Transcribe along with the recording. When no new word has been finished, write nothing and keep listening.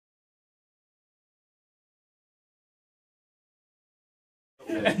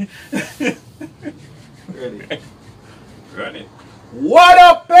Ready. Run it. What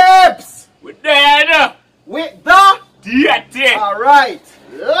up, peeps? We're dead. With the Deity. Alright.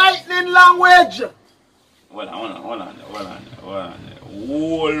 Lightning language. Hold on.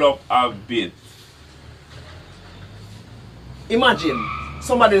 Hold up a bit. Imagine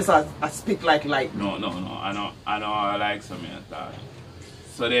somebody else has speak like lightning. No. I know I like some talk.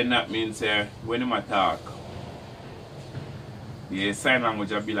 So then that means when you talk, the sign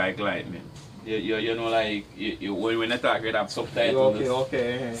language will be like lightning. You know, like when you talk, you have subtitles.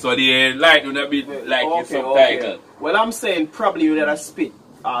 Okay. So the lightning will be like the subtitle. Okay. Well, I'm saying probably you gotta spit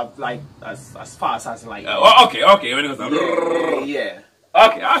like as fast as like. Okay. When it goes, yeah.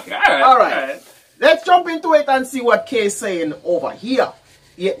 Okay. Alright. Let's jump into it and see what K is saying over here.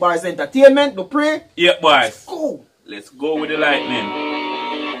 8 Bars Entertainment, do pray. 8 Bars. Go. Let's go with the lightning.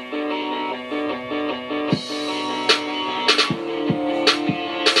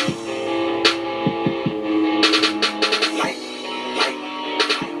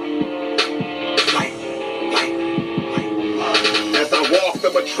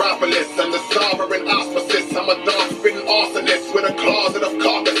 Metropolis and the sovereign auspices. I'm a dog spitting arsonist with a closet of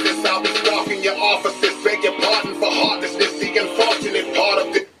carcasses. I'll be stalking your offices. Beg your pardon for heartlessness. The unfortunate part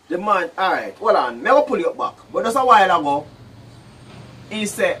of the man, alright, hold on, never pull you back. But just a while ago, he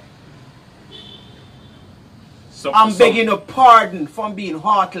said, I'm begging a pardon for being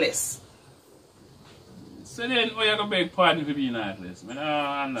heartless. So then, oh, you can beg pardon for being heartless? I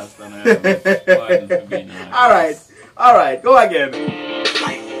don't understand. Pardon for being heartless. Alright, go again.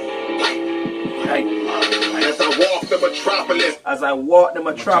 As I walk the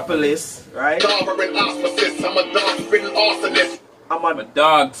metropolis, right? Sovereign auspices. I'm a dog spitting arsonist. I'm a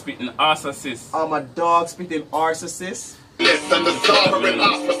dog spitting arsonist. I'm a dog spitting arsonist. Listen, the sovereign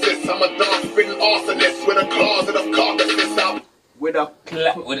auspices. I'm a dog spitting arsonist with a closet of carcasses. With a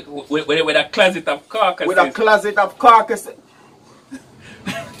closet of carcasses. With a closet of carcasses.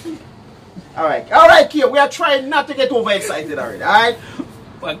 Alright, Kia, we are trying not to get overexcited already, alright?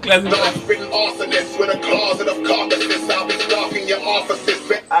 Dog spitting arsonist with a closet of carcasses. I'll be stalking your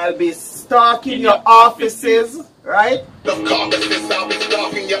offices. I'll be stalking your offices, right? Of carcasses, I'll be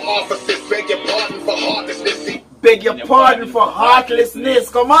stalking your offices. Beg your pardon for heartlessness. Beg your pardon for heartlessness.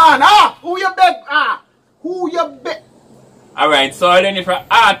 Come on, who you beg? Who you beg? Alright, so then if you're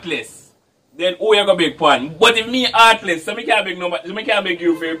heartless, then who you gonna beg pardon? But if me heartless, so me can't beg nobody, so me can't beg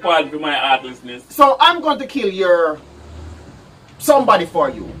you for pardon for my heartlessness. So I'm going to kill your somebody for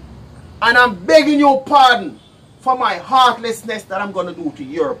you. And I'm begging you pardon for my heartlessness that I'm going to do to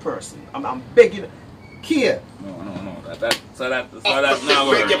your person. I'm begging. Kia. No. So that's not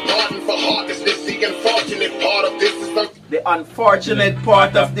beg your pardon for heartlessness. The unfortunate part of this is the unfortunate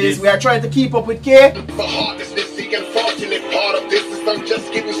part of this. We are trying to keep up with K. For heartlessness, the unfortunate part of this is I'm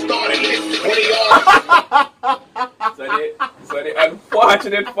just getting started. Listen, so the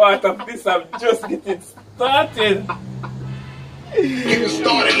unfortunate part of this, I'm just getting started. Getting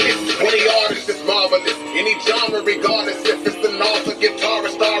started, listen, 20 artists is marvelous. Any genre, regardless if it's an author,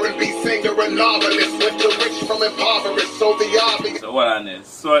 guitarist, R&B singer, or novelist. Went to rich from impoverished, so the obvious. So what on this?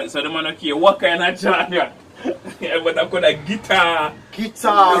 So the man okay, what kind of genre? But I've got a guitar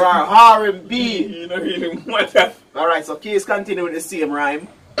or R&B. You know really matter. Alright, so K is continuing the same rhyme.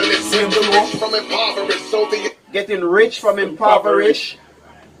 Same rich from impoverished, so the getting rich from impoverished.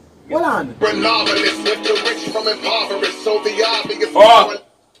 Hold on. We're novelists, went to rich from impoverished, so the obvious.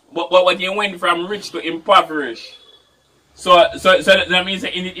 But you went from rich to impoverished. So that means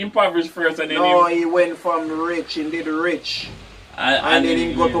that he did impoverished first and then he went from rich, he did rich. And then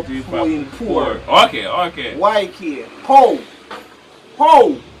he got to poor. Okay. Why K?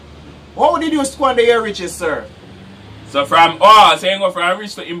 How did you squander your riches, sir? So from so you go from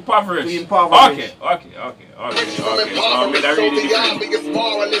rich to impoverished. To impoverished. Okay. So the obvious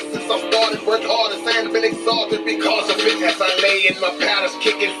moralist since I started work hard and been exalted because of it. As I lay in my paddles,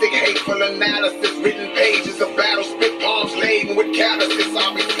 kicking thick hateful analysis, written pages of battle, spit palms laden with calluses.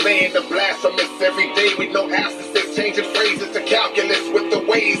 I'll be playing the blasphemous every day with no absences, changing phrases to calculus with the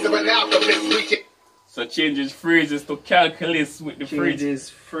ways of an alchemist reaching. So changes phrases to calculus with the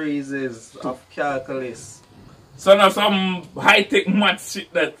phrases of calculus. So now some high-tech math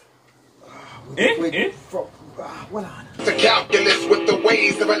shit that. What on? To calculus with the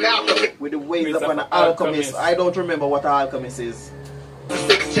ways of an alchemist. With the ways of an alchemist. I don't remember what an alchemist is.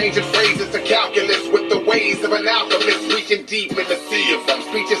 Exchanging phrases to calculus with the ways of an alchemist, reaching deep in the sea of them.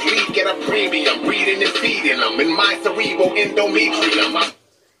 Speeches leak at a premium, breeding and feeding them in my cerebral endometrium.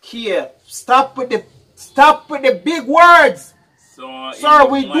 Here, stop with the big words. So, sir,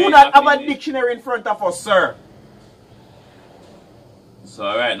 we do not have a dictionary in front of us, sir. So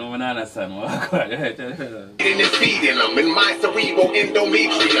alright, no one understand what Feeding them in my cerebral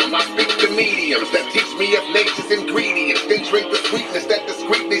endometrium. I speak to mediums that teach me of nature's ingredients, then drink the sweetness that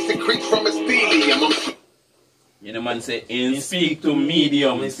discreetly secretes from its thelium. You know, man say, speak to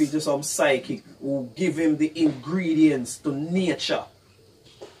mediums. He speak to some psychic who give him the ingredients to nature.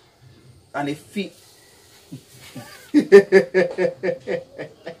 And he feed.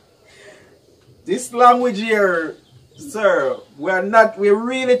 This language here, sir, we're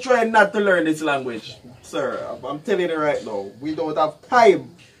really trying not to learn this language. Sir, I'm telling you right now, we don't have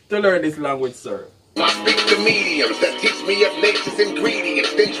time to learn this language, sir. I speak to mediums that teach me of nature's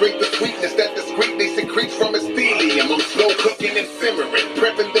ingredients, then drink the sweetness that discreetly secretes from its thelium. I'm slow cooking and simmering,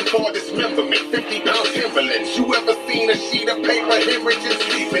 prepping them for dismemberment. 50-pound Timberlands. You ever seen a sheet of paper hemorrhaging,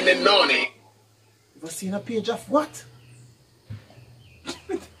 sleeping in Narnia? Ever seen a page of what?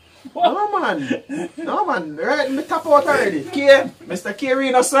 No man, right, me tap out already. Mr.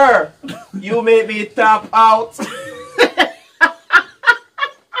 Rino, sir, you made me tap out.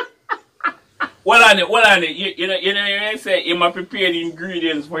 Well on it. You say you might prepare the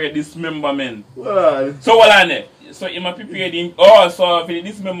ingredients for your dismemberment. So well on it. So you might prepare so for the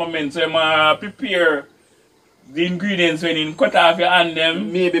dismemberment, so you might prepare the ingredients when you cut off your hand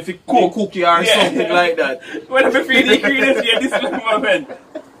them. Maybe if you cook you or something like that. When I prepare the ingredients for your dismemberment.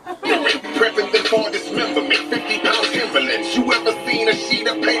 Prepping them for dismemberment. 50-pound Timberlands. You ever seen a sheet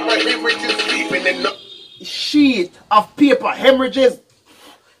of paper hemorrhaging, sleeping in the sheet of paper hemorrhages?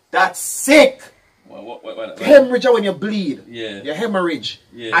 That's sick. What? Hemorrhage when you bleed. Yeah. Your hemorrhage.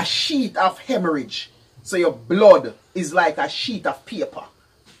 Yeah. A sheet of hemorrhage. So your blood is like a sheet of paper.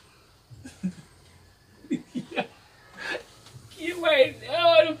 Yeah. You wait.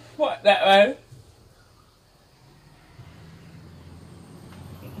 Oh, the fuck that, man.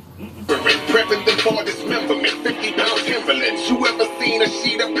 Prepping them for dismemberment. 50-pound Timberlands. You ever seen a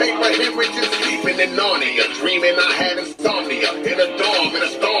sheet of paper hemorrhaging, sleeping in Narnia, dreaming I had insomnia, in a dorm, in a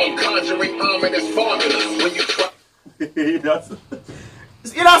storm, conjuring ominous formulas. When you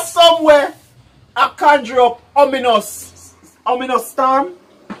try somewhere I conjure up ominous storm.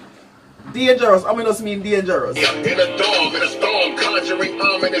 Dangerous. Ominous mean dangerous. in a dorm, in a storm, conjuring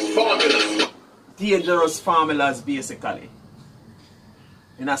ominous formulas. Dangerous formulas basically.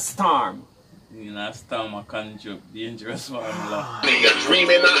 In a storm. In a storm, I conjure dangerous formula.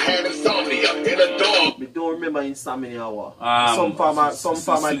 Dreaming I had insomnia in a dorm. We don't remember insomnia. Some form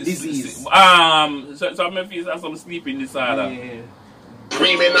of disease. So I feel some sleeping disorder. Yeah.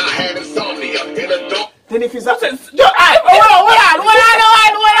 Dreaming I had insomnia in a dorm. Then if it's a hold on.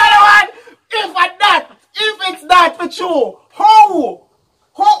 If it's that for true, how?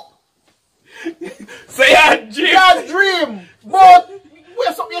 Say a dream. But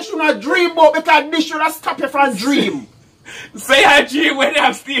where's something you should not dream about, because this should not stop you from dream. Say a dream when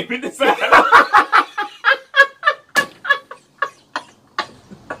I'm sleeping disorder.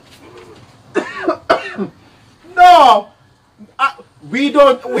 No. We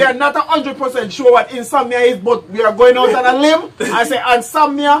are not 100% sure what insomnia is, but we are going out on a limb and say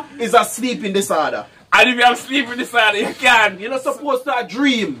insomnia is a sleeping disorder. And if you have sleeping disorder, you can't. You're not supposed to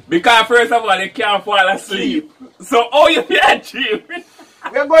dream. Because first of all, you can't fall asleep. So how you can dream?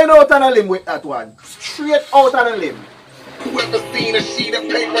 We are going out on a limb with that one. Straight out on a limb. Whoever seen a sheet of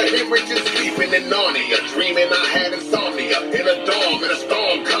paper hemorrhaging, sleeping in Narnia, dreaming I had insomnia in a dorm, in a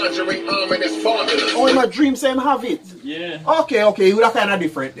storm, conjuring ominous formulas. Oh, in my dream same have it. Yeah. Okay, you would have kind of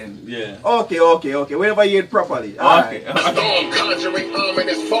different then. Yeah. Okay. Whenever you hear it properly. Okay. A storm, conjuring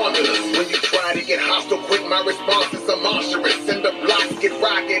ominous formulas. When you try to get hostile quick, my responses are monstrous. And the blocks get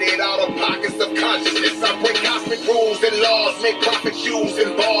rocketed out of pockets of consciousness. I break cosmic rules and laws, make profit shoes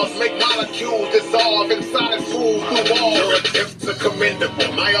and bars, make molecules dissolve inside of fools through walls. Your attempts are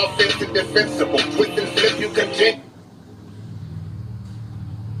commendable, my offense is defensible. Twist and flip, you continue.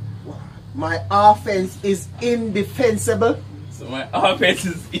 My offense is indefensible. So my offense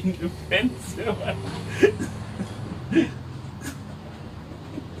is indefensible.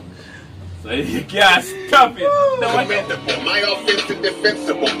 So you can't stop it. Commendable, my offense is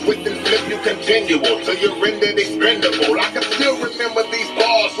defensible. Twist and flip, you continual till you're rendered expendable. I can still remember these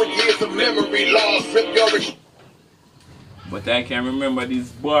bars with years of memory loss. Flip your But I can remember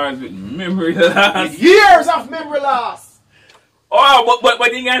these bars with memory loss. Years of memory loss. Oh,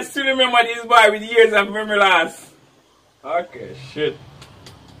 but you can still remember these bars with years of memory loss. Okay, shit.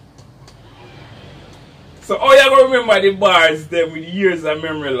 So how you gonna remember the bars then with years of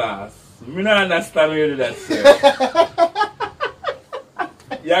memory loss? I don't understand how you do that, sir.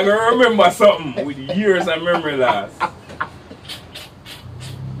 You're gonna remember something with years of memory loss.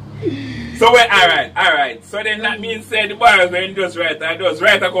 So wait, alright. So then that means say the boys when just right, I just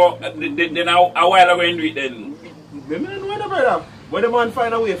right ago then a while ago and do it then. Them don't know the brother. But the man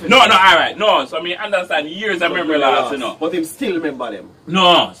find a way for No, alright, no. So me understand years of memory loss, you know. But him still remember them.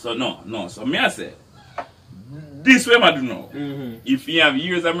 No. So me I say this way I do know. If you have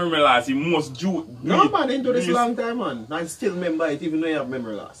years of memory loss, you must do. No man, they do this long time, man. I still remember it even though you have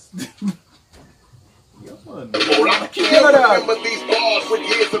memory loss. Yeah, man. I can't remember these bars with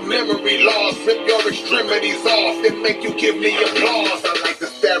years of memory loss. Rip your extremities off and make you give me applause. I like the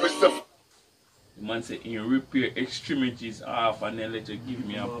status of. The man said, you rip your extremities off and then let you give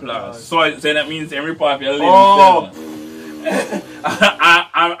me applause. So that means you rip off your limbs. Oh!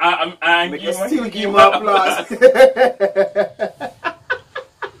 I still give me applause.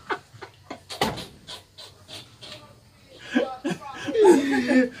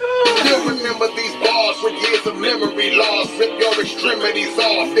 Still remember these bars with years of memory loss. Rip your extremities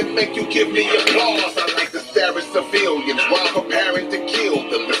off and make you give me applause. I like to stare at civilians while preparing to kill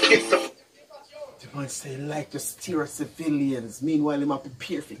them. The schizophrenia. The man say like to stare at civilians. Meanwhile, him up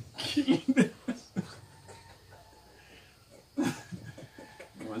prepare for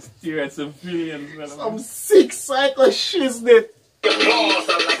stare at civilians. Some sick psycho shiznit. Applause,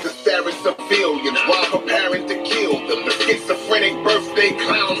 I like to stare at civilians while preparing to kill them. The schizophrenic birthday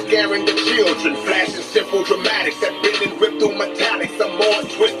clowns scaring the children. Flashing simple dramatics that bend and rip through metallics. I'm more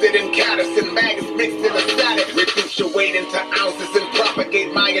twisted and callous and maggots mixed in a static. Reduce your weight into ounces and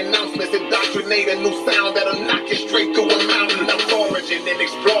propagate my announcements. Indoctrinate a new sound that'll knock you straight through a mountain. I'm foraging and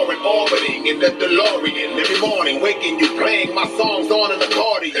exploring, orbiting in the DeLorean. Every morning waking you playing my songs on an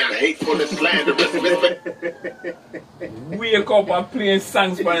accordion. Hateful and slanderous. Wake up and play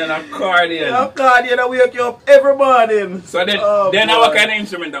songs by an accordion. Accordion I wake you up every morning. So then what kind of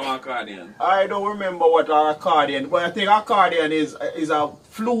instrument is an accordion? I don't remember what an accordion, but I think accordion is a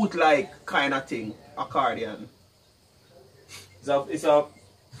flute-like kind of thing. Accordion. It's a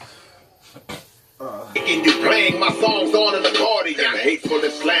You playing my songs on an accordion. Hateful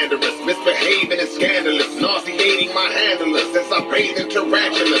and slanderous, misbehaving and scandalous, nauseating my handlers as I bathe in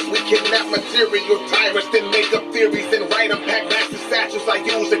tarantulas. We kidnap material tyrants, then make up theories and write them. Pack master satchels I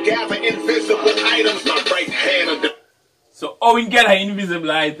use to gather invisible items. My right hand of the. So we get her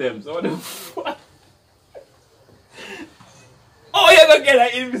invisible items. What the fuck? You're gonna get her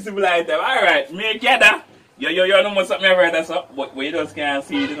invisible item. Alright, me get that. You know what's something I've heard that's up, but you just can't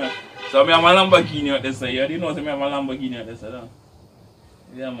see it, you know. So I have a Lamborghini out there, so you know I have a Lamborghini out there, so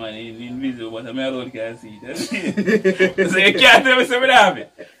yeah man, it's invisible, but I don't can't see it. So you can't tell me something have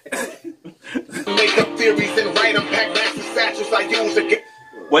it. Make up theories and write them, pack master satchels I use to get.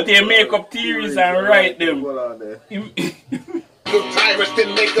 But they make up theories and write them. Tyrants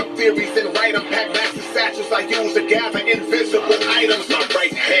then make up theories and write them, pack master satchels I use to gather invisible items. My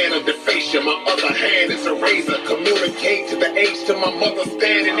right hand of defacia, my other hand is a razor. Communicate to the age to my mother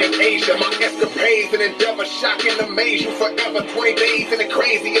standing in Asia. My escapades and endeavor shock and amaze you forever. 20 days in the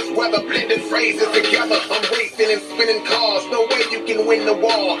craziest weather, blending phrases together. I'm racing and spinning cars, no way you can win the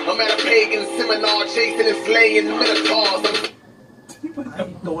war. I'm at a pagan seminar chasing and slaying minotaurs. I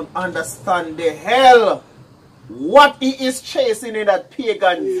don't understand the hell what he is chasing in that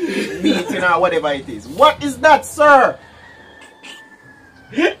pagan meeting or whatever it is. What is that, sir?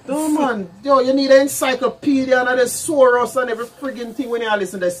 No man, yo, you need an encyclopedia and a Soros and every friggin' thing when you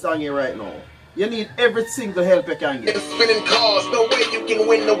listen to this song here right now. You need everything to help you can get. Spinning cars, no way you can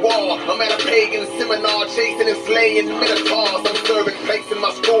win the war. I'm at a pagan seminar chasing and slaying minotaurs. I'm serving plates in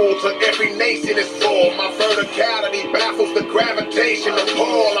my school to every nation is full. My verticality baffles the gravitation of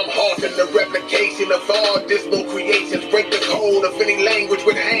Paul. I'm halting the replication of all dismal creations. Break the code of any language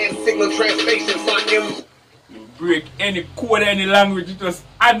with hand signal translations. You break any code, any language, you just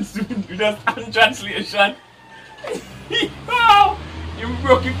untranslation. You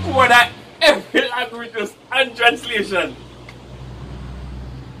broke the code at every language just untranslation.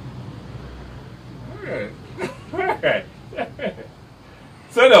 Alright.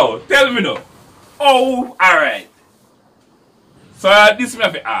 So now, tell me now. Oh, alright. So this me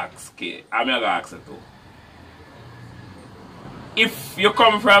have to ask, okay? I'm gonna ask it too. If you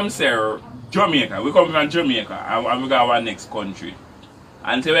come from, say, Jamaica, we come from Jamaica and we go to our next country.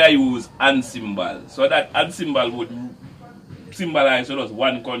 And say we use hand symbol. So that hand symbol would symbolize just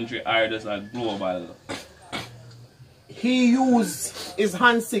one country or just a global. He used his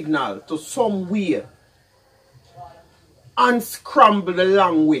hand signal to some way unscramble the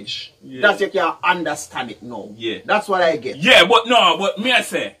language that you can understand it now. Yeah. That's what I get. Yeah, but me I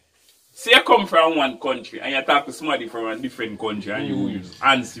say you come from one country and you talk to somebody from a different country and you use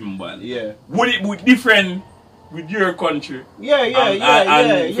hand symbol. Yeah. Would it be different with your country. Yeah,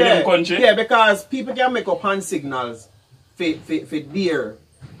 and for them country. Yeah, because people can make up hand signals for their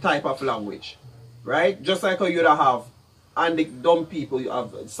type of language, right? Just like how you have, and the dumb people you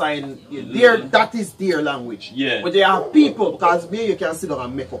have sign their, that is their language. Yeah. But they have people, because me you can sit down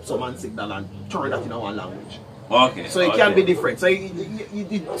and make up some hand signal and turn that in one language. Okay. So it can be different. So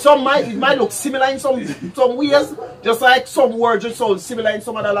it might look similar in some ways, just like some words just sound similar in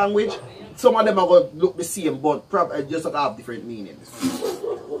some other language. Some of them are going to look the same, but probably just have different meanings.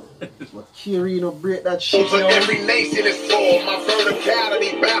 But Rino break that shit. So every nation is full. My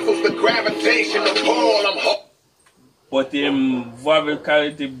verticality baffles the gravitational pull. But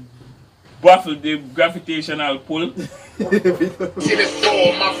verticality baffle the gravitational pull. It is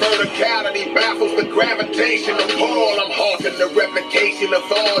full. My verticality baffles the gravitational pull. I'm halting the replication of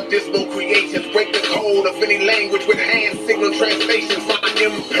all dismal creations. Break the code of any language with hand signal translations. My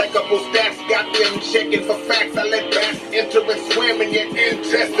impeccable stats got them checking for facts. I let bats enter and swim in your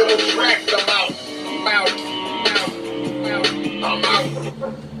intestinal tracts. I'm out.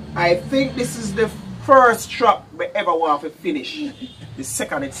 I think this is the first track we ever want to finish. The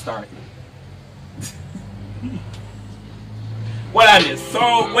second it started. Well, Andy,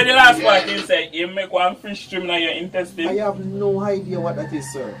 so when the last part you say you make one fish stream in your intestine? I have no idea what that is,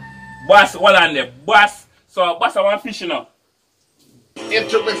 sir. Boss, well, Andy, boss. So, boss, I want fish, you know.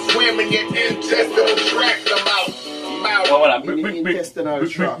 Enter and swim in your intestinal tract. I'm out. Well, bring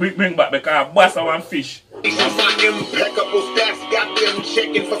back because boss, I want fish. My impeccable stats got them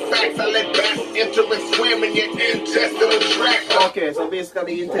checking for facts. I let bats enter and swim in your intestinal tract. Okay, so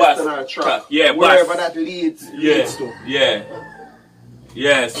basically intestinal tract. Yeah, wherever that leads to.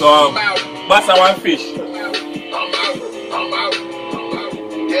 Yeah, so boss, I want fish. I'm out.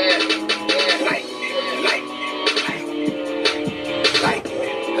 Yeah, like.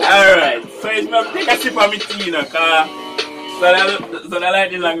 Alright, so it's not take a sip of me tea, you know, cause so I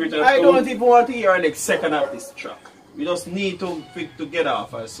like the language. I don't even want to hear the next second of this track. We just need to get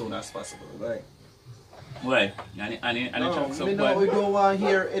off as soon as possible, right? Why? We don't want to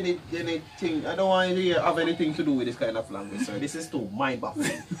hear anything. I don't want to have anything to do with this kind of language, sir. This is too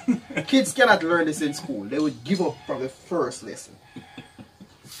mind-baffling. Kids cannot learn this in school. They would give up from the first lesson.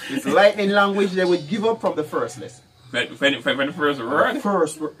 It's lightning language, they would give up from the first lesson. For the first word?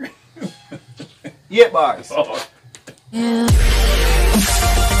 First word. Yeah, boys. Oh. Yeah.